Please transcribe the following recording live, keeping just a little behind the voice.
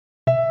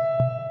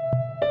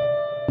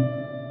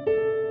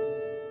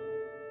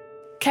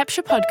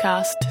Capture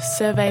Podcast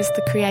surveys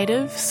the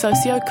creative,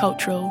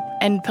 socio-cultural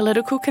and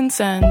political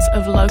concerns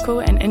of local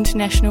and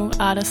international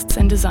artists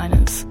and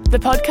designers. The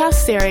podcast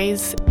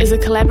series is a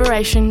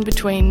collaboration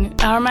between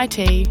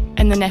RMIT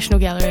and the National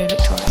Gallery of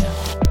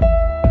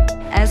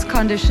Victoria. As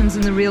conditions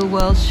in the real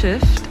world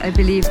shift, I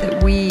believe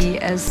that we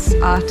as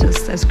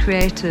artists, as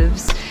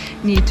creatives,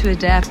 need to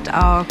adapt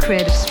our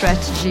creative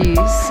strategies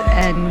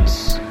and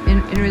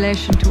in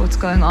relation to what's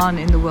going on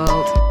in the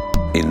world.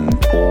 In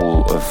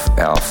all of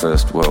our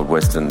first world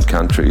Western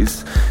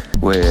countries,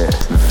 we're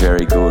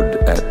very good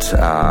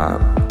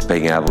at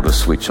being able to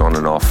switch on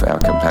and off our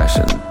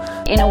compassion.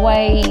 In a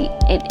way,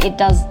 it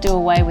does do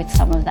away with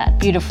some of that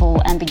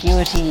beautiful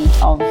ambiguity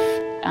of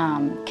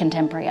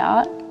contemporary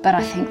art, but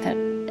I think that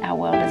our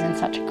world is in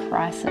such a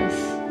crisis.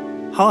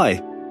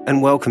 Hi,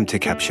 and welcome to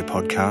Capture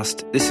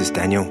Podcast. This is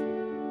Daniel.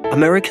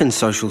 American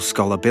social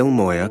scholar Bill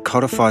Moyer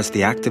codifies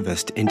the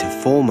activist into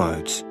four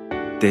modes.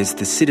 There's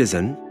the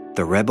citizen,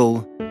 the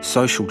rebel,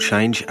 social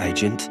change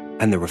agent,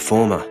 and the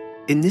reformer.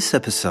 In this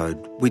episode,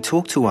 we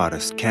talk to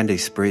artists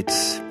Candice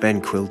Spritz,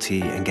 Ben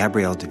Quilty, and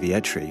Gabrielle de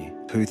Vietri,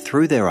 who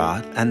through their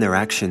art and their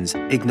actions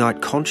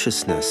ignite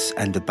consciousness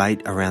and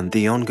debate around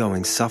the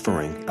ongoing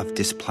suffering of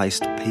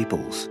displaced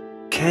peoples.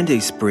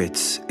 Candice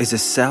Spritz is a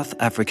South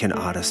African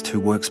artist who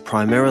works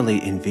primarily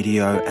in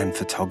video and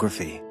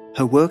photography.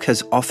 Her work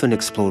has often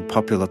explored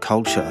popular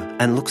culture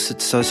and looks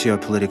at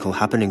socio-political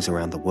happenings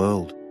around the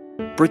world.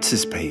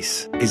 Spritz's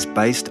piece is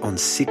based on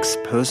 6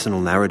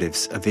 personal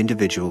narratives of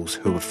individuals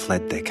who have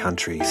fled their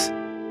countries.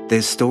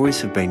 Their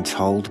stories have been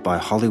told by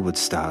Hollywood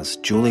stars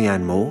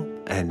Julianne Moore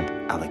and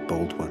Alec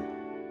Baldwin.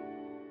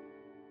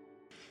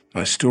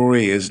 My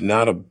story is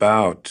not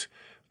about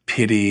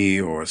pity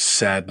or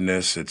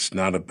sadness. It's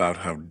not about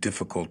how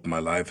difficult my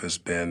life has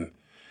been.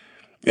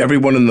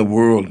 Everyone in the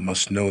world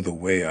must know the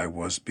way I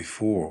was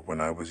before when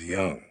I was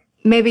young.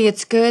 Maybe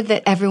it's good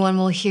that everyone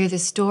will hear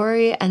this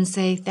story and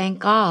say thank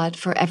God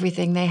for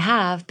everything they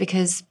have,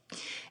 because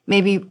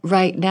maybe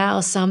right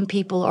now some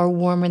people are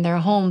warm in their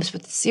homes,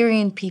 but the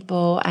Syrian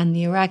people and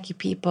the Iraqi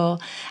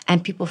people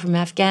and people from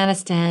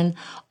Afghanistan,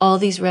 all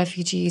these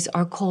refugees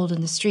are cold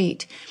in the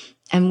street.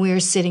 And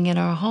we're sitting in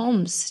our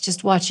homes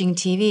just watching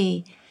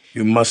TV.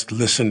 You must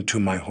listen to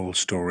my whole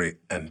story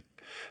and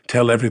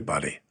tell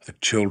everybody, the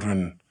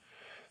children,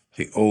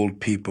 the old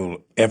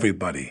people,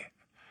 everybody.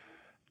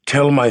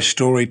 Tell my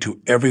story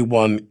to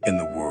everyone in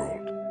the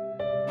world.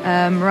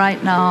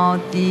 Right now,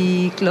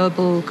 the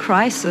global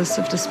crisis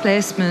of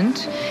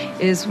displacement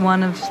is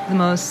one of the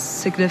most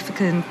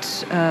significant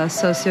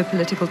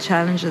socio-political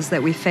challenges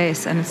that we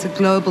face, and it's a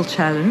global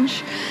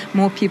challenge.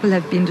 More people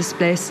have been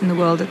displaced in the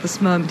world at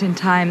this moment in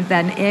time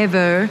than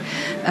ever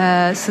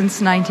since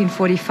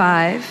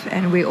 1945,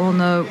 and we all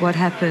know what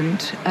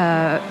happened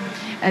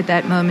at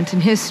that moment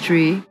in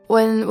history.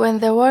 When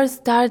the war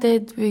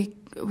started, we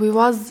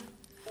was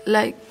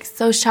like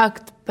so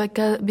shocked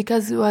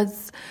because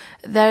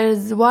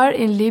there's war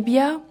in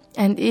Libya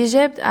and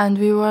Egypt, and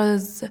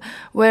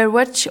we're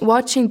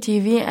watching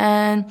TV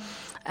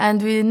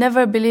and we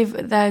never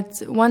believed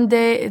that one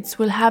day it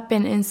will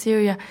happen in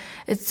Syria.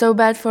 It's so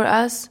bad for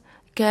us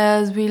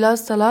because we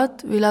lost a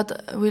lot. We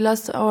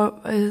lost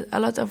a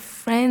lot of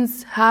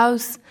friends'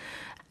 house.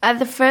 At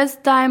the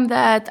first time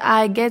that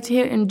I get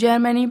here in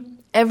Germany,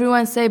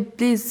 everyone say,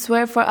 please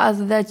swear for us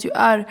that you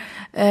are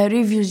a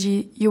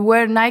refugee. You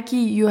wear Nike,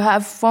 you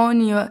have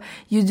phone,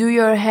 you do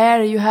your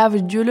hair, you have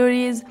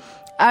jewelries.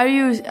 Are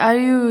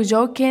you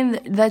joking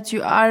that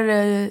you are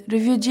a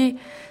refugee?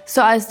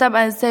 So I stop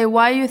and say,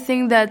 why you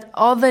think that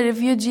all the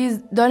refugees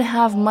don't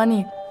have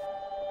money?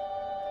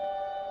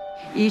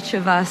 Each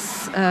of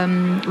us,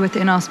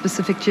 within our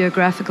specific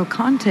geographical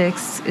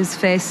contexts, is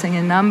facing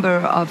a number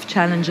of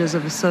challenges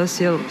of a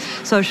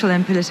social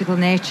and political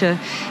nature,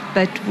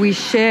 but we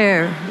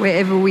share,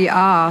 wherever we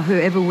are,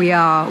 whoever we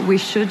are, we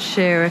should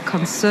share a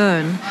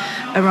concern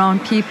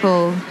around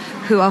people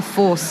who are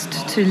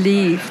forced to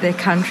leave their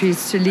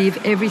countries, to leave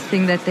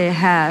everything that they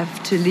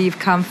have, to leave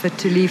comfort,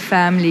 to leave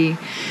family,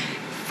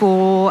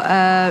 for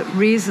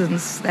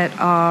reasons that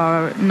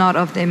are not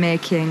of their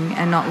making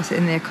and not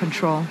within their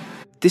control.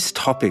 This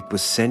topic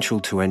was central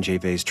to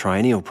NGV's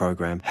triennial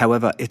program.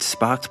 However, it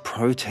sparked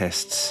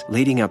protests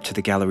leading up to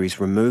the gallery's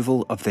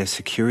removal of their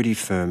security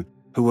firm,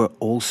 who were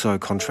also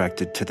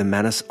contracted to the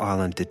Manus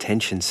Island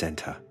Detention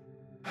Centre.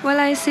 Well,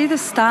 I see the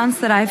stance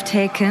that I've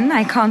taken.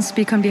 I can't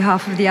speak on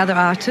behalf of the other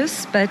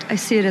artists, but I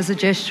see it as a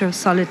gesture of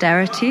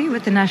solidarity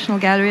with the National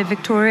Gallery of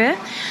Victoria.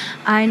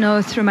 I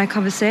know through my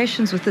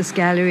conversations with this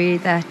gallery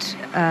that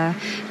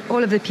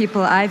all of the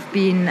people I've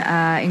been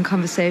in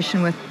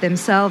conversation with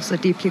themselves are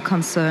deeply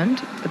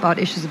concerned about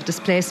issues of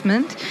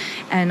displacement,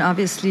 and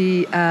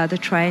obviously the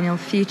triennial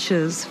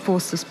features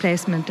forced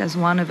displacement as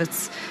one of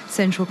its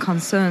central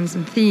concerns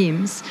and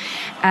themes.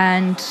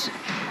 And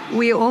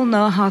we all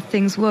know how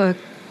things work.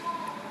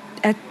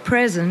 At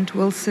present,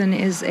 Wilson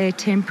is a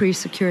temporary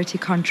security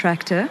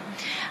contractor.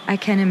 I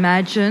can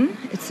imagine,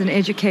 it's an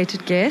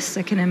educated guess,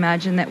 I can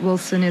imagine that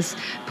Wilson is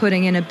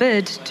putting in a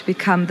bid to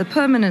become the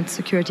permanent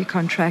security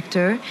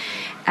contractor.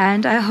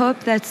 And I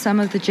hope that some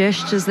of the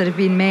gestures that have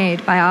been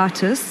made by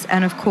artists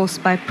and, of course,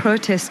 by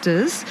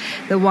protesters,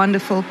 the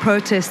wonderful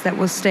protest that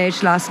was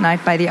staged last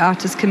night by the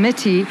Artists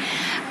Committee,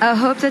 I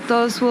hope that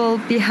those will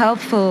be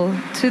helpful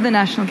to the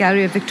National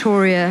Gallery of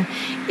Victoria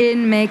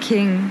in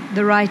making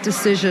the right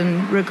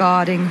decision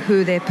regarding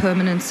who their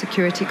permanent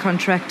security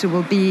contractor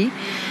will be.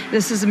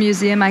 This is a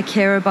museum I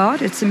care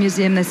about. It's a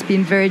museum that's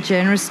been very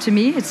generous to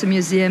me. It's a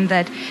museum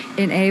that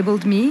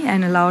enabled me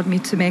and allowed me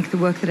to make the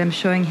work that I'm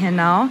showing here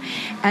now.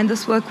 And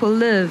this work will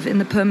live in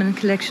the permanent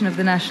collection of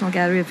the National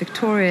Gallery of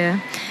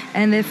Victoria.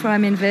 And therefore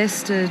I'm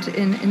invested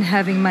in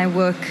having my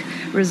work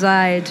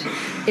reside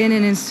in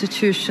an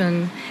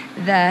institution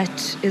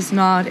that is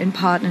not in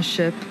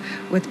partnership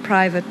with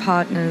private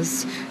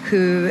partners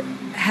who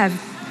have,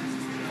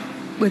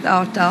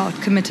 without doubt,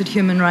 committed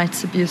human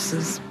rights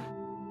abuses.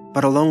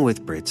 But along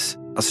with Brits,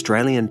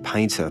 Australian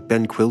painter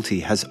Ben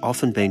Quilty has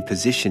often been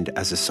positioned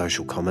as a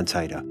social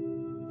commentator.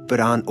 But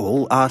aren't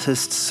all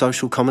artists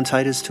social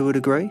commentators to a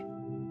degree?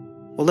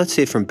 Well, let's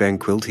hear from Ben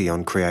Quilty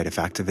on creative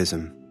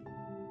activism.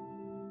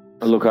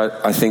 Look,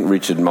 I think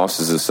Richard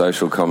Moss is a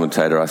social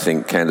commentator. I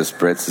think Candice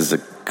Bretts is a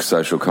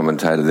social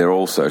commentator. They're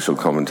all social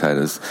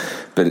commentators.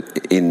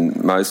 But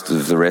in most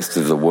of the rest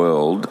of the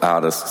world,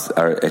 artists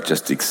are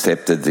just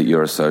accepted that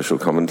you're a social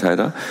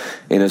commentator.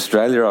 In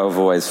Australia, I've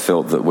always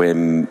felt that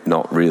we're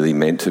not really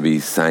meant to be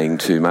saying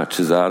too much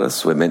as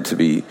artists. We're meant to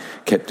be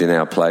kept in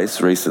our place.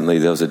 Recently,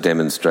 there was a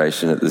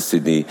demonstration at the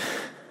Sydney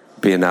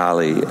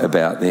Biennale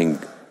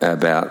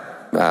about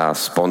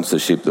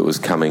sponsorship that was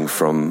coming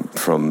from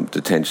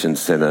detention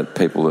centre,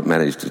 people that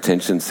manage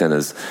detention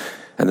centres.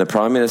 And the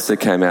Prime Minister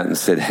came out and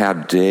said, how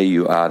dare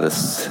you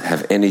artists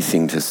have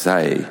anything to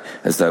say,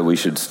 as though we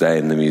should stay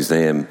in the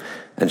museum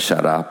and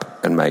shut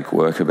up and make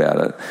work about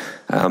it.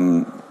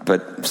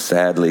 But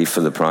sadly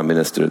for the Prime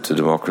Minister, it's a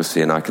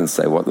democracy and I can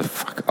say what the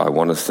fuck I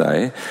want to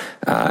say,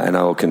 and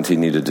I will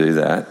continue to do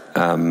that.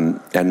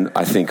 And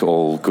I think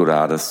all good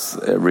artists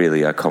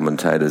really are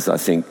commentators. I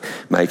think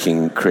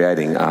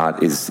creating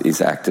art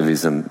is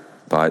activism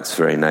by its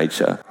very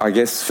nature. I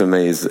guess for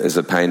me as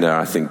a painter,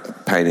 I think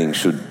painting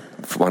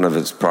one of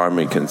its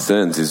primary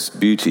concerns is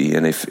beauty,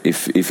 and if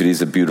it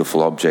is a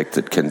beautiful object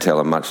that can tell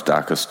a much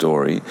darker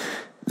story,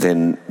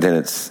 then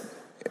it's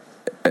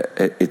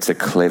a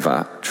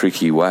clever,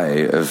 tricky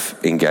way of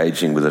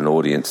engaging with an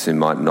audience who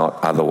might not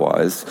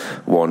otherwise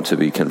want to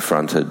be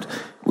confronted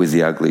with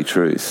the ugly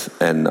truth.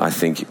 And I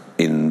think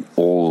in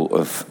all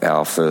of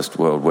our first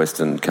world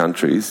Western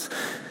countries,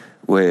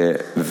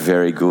 we're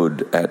very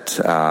good at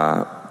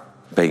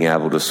being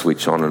able to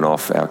switch on and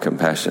off our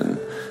compassion.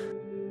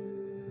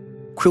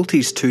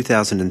 Quilty's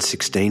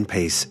 2016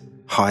 piece,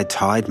 High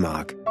Tide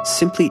Mark,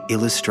 simply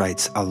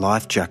illustrates a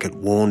life jacket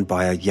worn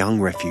by a young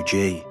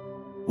refugee.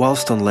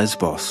 Whilst on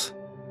Lesbos,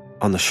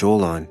 on the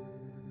shoreline,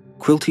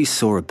 Quilty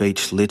saw a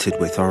beach littered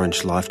with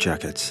orange life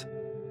jackets.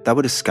 They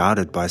were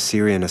discarded by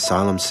Syrian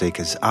asylum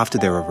seekers after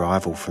their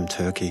arrival from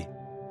Turkey.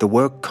 The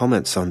work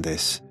comments on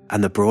this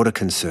and the broader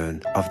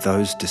concern of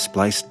those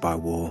displaced by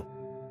war.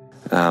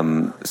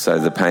 So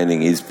the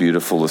painting is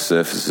beautiful, the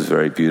surface is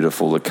very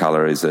beautiful, the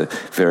colour is a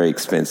very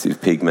expensive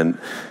pigment.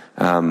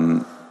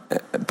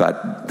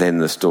 But then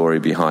the story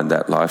behind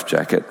that life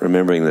jacket,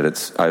 remembering that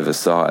it's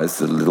oversized,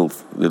 the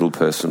little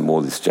person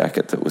wore this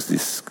jacket that was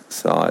this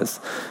size,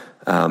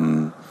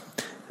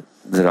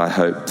 that I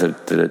hope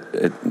that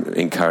it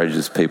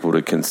encourages people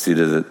to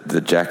consider that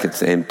the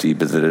jacket's empty,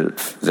 but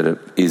that it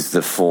is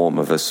the form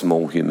of a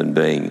small human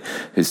being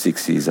who's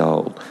 6 years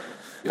old.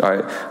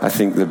 I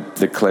think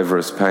the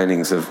cleverest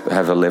paintings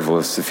have a level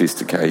of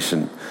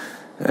sophistication,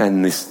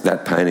 and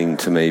that painting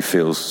to me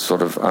feels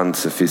sort of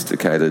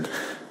unsophisticated.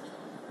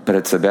 But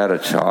it's about a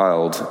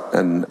child,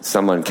 and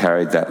someone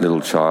carried that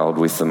little child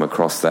with them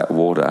across that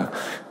water.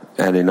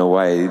 And in a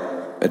way,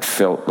 it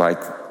felt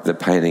like the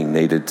painting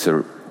needed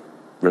to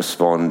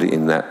respond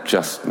in that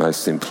just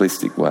most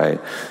simplistic way,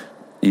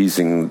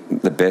 using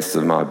the best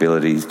of my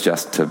abilities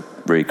just to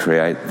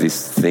recreate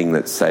this thing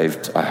that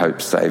I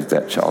hope saved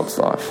that child's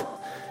life.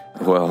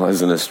 Well,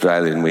 as an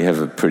Australian, we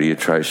have a pretty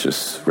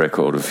atrocious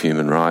record of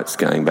human rights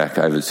going back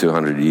over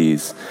 200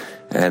 years.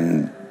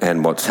 And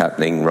what's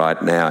happening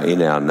right now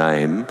in our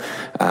name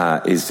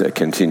is a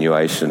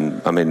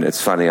continuation. I mean,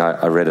 it's funny,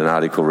 I read an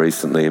article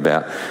recently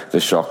about the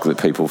shock that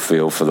people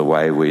feel for the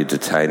way we're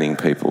detaining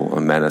people,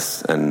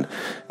 Manus and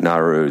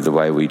Nauru, the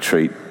way we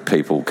treat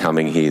people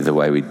coming here, the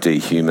way we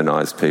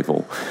dehumanise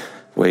people.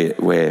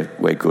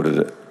 We're good at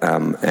it,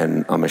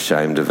 and I'm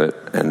ashamed of it.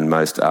 And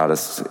most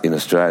artists in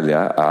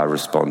Australia are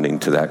responding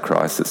to that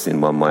crisis in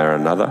one way or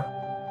another.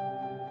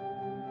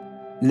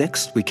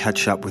 Next, we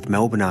catch up with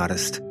Melbourne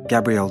artist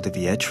Gabrielle de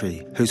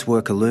Vietri, whose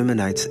work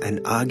illuminates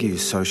and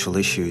argues social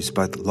issues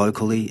both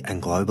locally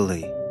and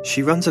globally.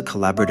 She runs a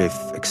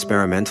collaborative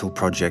experimental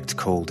project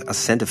called A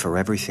Centre for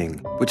Everything,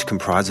 which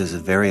comprises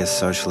of various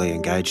socially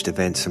engaged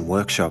events and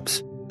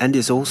workshops, and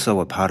is also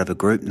a part of a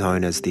group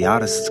known as the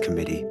Artists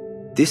Committee.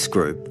 This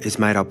group is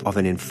made up of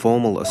an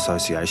informal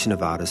association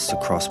of artists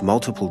across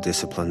multiple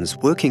disciplines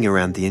working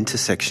around the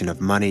intersection of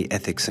money,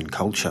 ethics and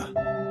culture.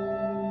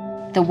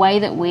 the way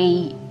that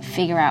we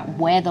figure out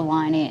where the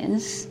line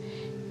is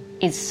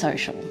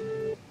social.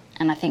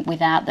 And I think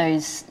without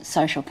those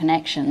social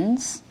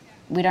connections,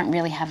 we don't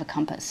really have a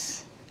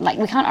compass. Like,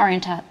 we can't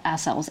orient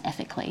ourselves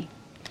ethically.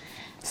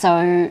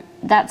 So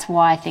that's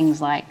why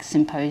things like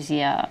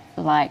symposia,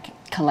 like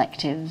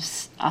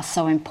collectives, are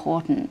so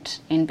important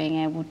in being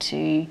able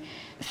to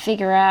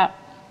figure out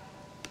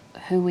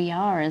who we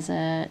are as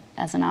an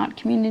art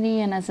community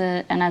and as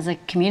a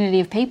community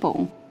of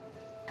people.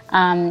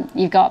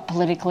 You've got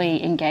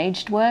politically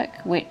engaged work,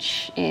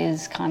 which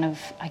is kind of,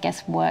 I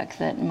guess, work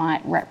that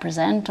might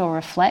represent or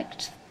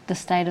reflect the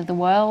state of the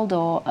world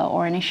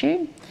or an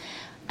issue.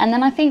 And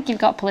then I think you've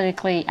got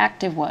politically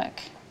active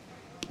work,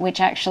 which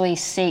actually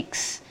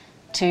seeks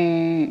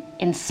to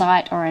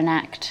incite or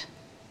enact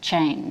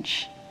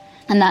change.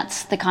 And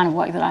that's the kind of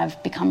work that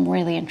I've become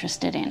really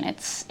interested in.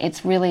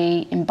 It's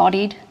really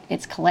embodied,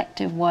 it's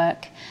collective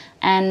work,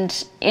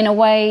 and in a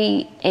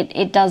way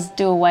it does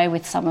do away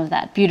with some of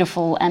that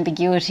beautiful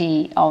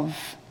ambiguity of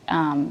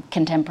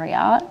contemporary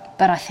art.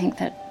 But I think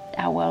that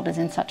our world is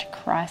in such a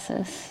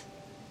crisis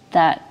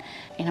that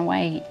in a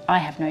way I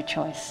have no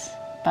choice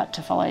but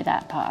to follow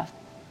that path.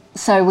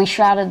 So we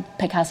shrouded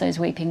Picasso's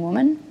Weeping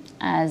Woman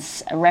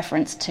as a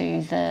reference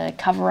to the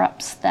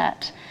cover-ups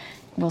that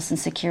Wilson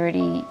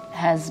Security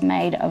has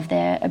made of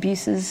their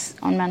abuses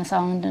on Manus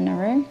Island and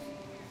Nauru,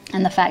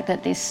 and the fact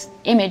that this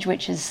image,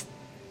 which is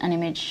an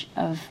image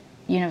of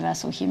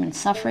universal human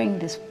suffering,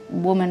 this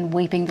woman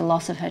weeping the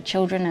loss of her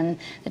children and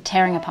the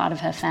tearing apart of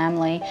her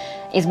family,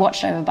 is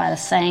watched over by the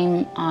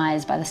same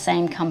eyes, by the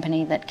same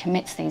company that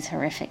commits these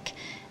horrific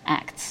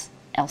acts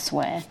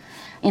elsewhere.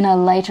 In a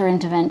later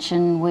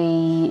intervention,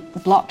 we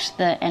blocked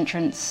the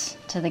entrance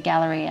to the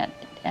gallery at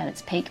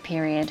its peak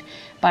period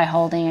by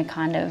holding a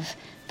kind of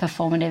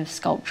performative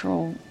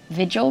sculptural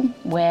vigil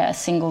where a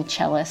single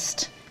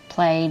cellist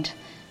played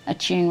a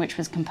tune which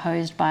was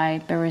composed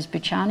by Behrouz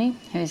Boochani,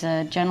 who's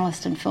a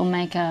journalist and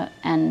filmmaker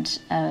and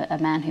a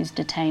man who's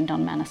detained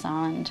on Manus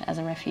Island as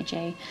a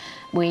refugee.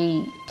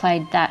 We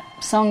played that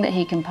song that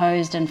he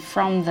composed, and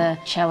from the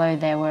cello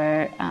there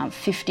were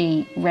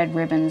 50 red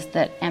ribbons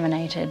that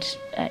emanated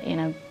in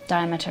a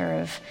diameter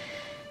of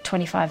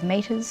 25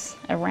 metres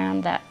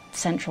around that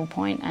central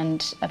point,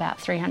 and about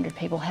 300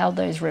 people held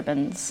those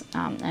ribbons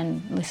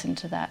and listened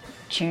to that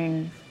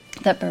tune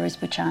that Behrouz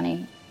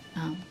Boochani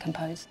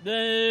composed.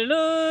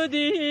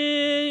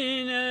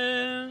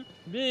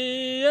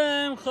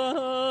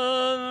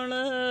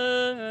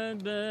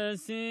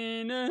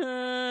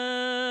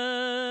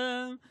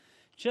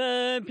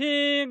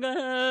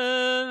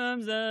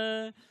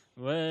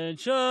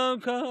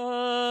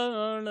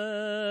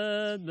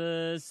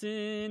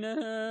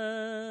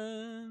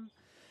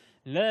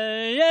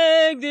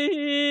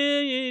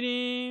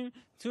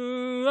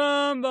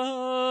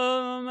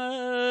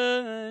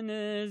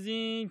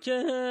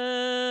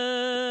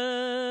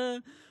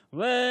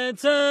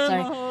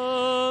 So,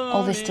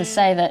 all this to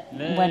say that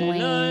when we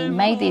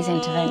made these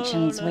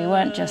interventions, we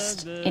weren't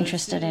just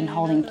interested in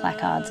holding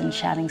placards and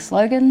shouting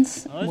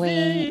slogans.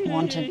 We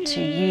wanted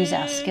to use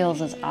our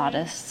skills as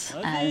artists,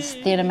 as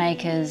theatre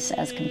makers,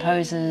 as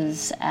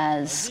composers,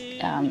 as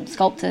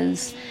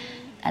sculptors,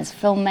 as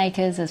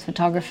filmmakers, as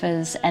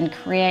photographers, and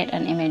create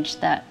an image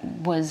that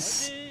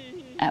was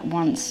at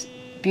once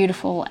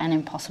beautiful and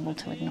impossible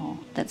to ignore,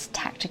 that's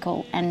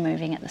tactical and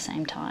moving at the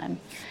same time.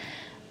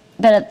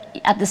 But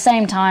at the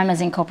same time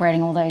as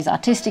incorporating all those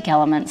artistic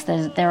elements,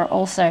 there's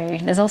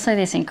also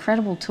this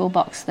incredible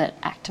toolbox that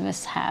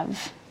activists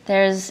have.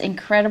 There's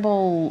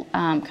incredible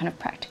kind of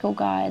practical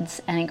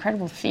guides and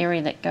incredible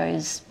theory that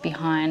goes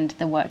behind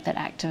the work that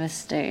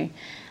activists do.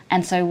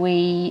 And so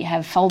we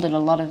have folded a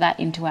lot of that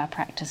into our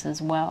practice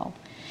as well.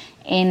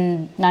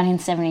 In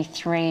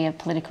 1973, a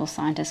political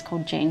scientist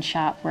called Gene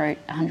Sharp wrote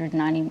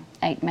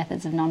 198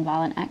 Methods of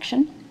Nonviolent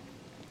Action,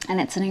 and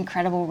it's an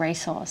incredible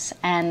resource.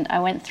 And I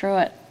went through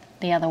it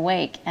the other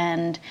week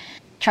and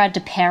tried to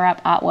pair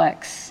up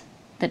artworks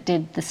that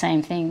did the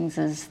same things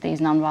as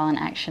these nonviolent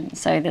actions.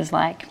 So there's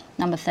like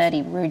number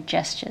 30, rude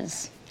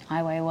gestures,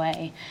 Ai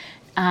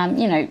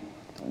Weiwei,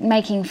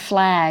 making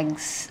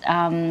flags,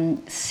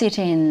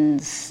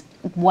 sit-ins,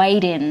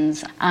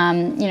 wade-ins,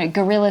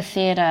 guerrilla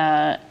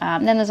theatre.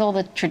 Then there's all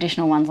the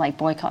traditional ones like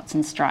boycotts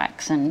and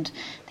strikes and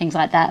things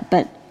like that.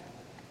 But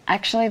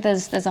actually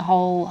there's a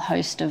whole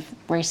host of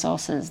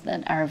resources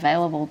that are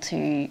available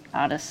to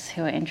artists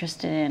who are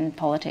interested in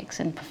politics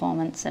and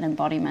performance and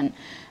embodiment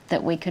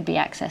that we could be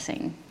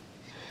accessing.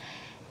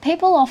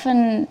 People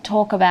often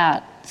talk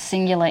about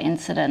singular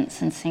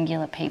incidents and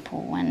singular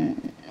people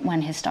when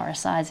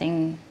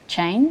historicising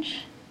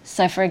change.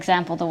 So, for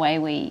example, the way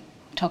we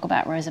talk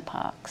about Rosa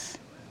Parks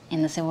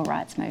in the civil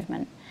rights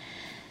movement.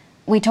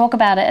 We talk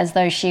about it as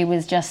though she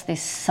was just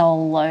this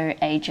solo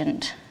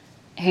agent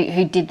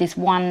who did this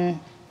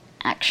one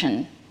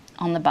action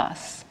on the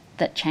bus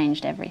that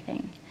changed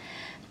everything.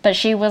 But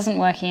she wasn't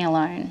working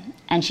alone,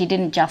 and she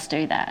didn't just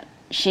do that.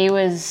 She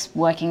was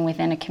working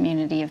within a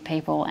community of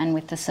people and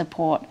with the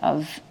support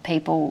of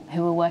people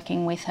who were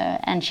working with her,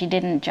 and she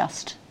didn't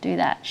just do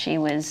that.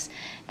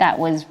 That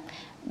was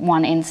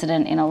one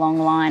incident in a long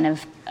line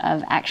of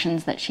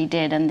actions that she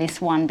did, and this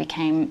one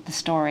became the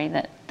story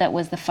that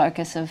was the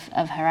focus of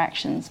her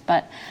actions.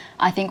 But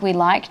I think we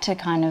like to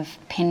kind of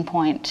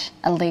pinpoint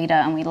a leader,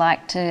 and we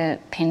like to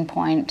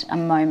pinpoint a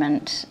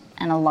moment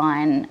and a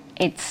line.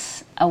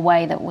 It's a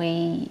way that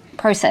we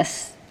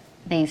process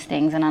these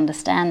things and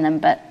understand them,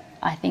 but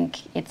I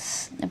think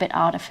it's a bit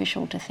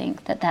artificial to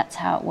think that that's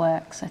how it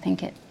works. I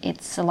think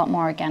it's a lot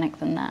more organic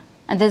than that.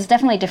 And there's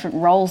definitely different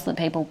roles that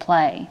people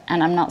play.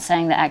 And I'm not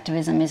saying that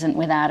activism isn't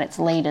without its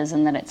leaders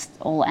and that it's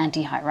all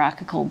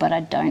anti-hierarchical, but I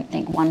don't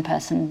think one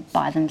person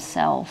by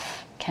themselves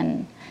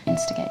can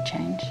instigate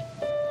change.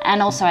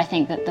 And also I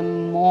think that the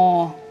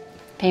more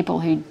people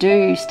who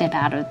do step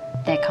out of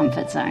their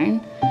comfort zone,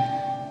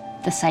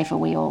 the safer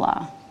we all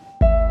are.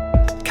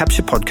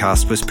 Capture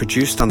Podcast was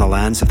produced on the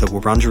lands of the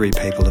Wurundjeri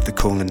people of the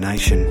Kulin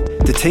Nation.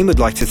 The team would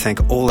like to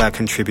thank all our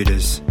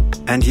contributors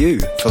and you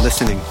for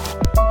listening.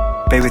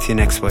 Be with you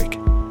next week.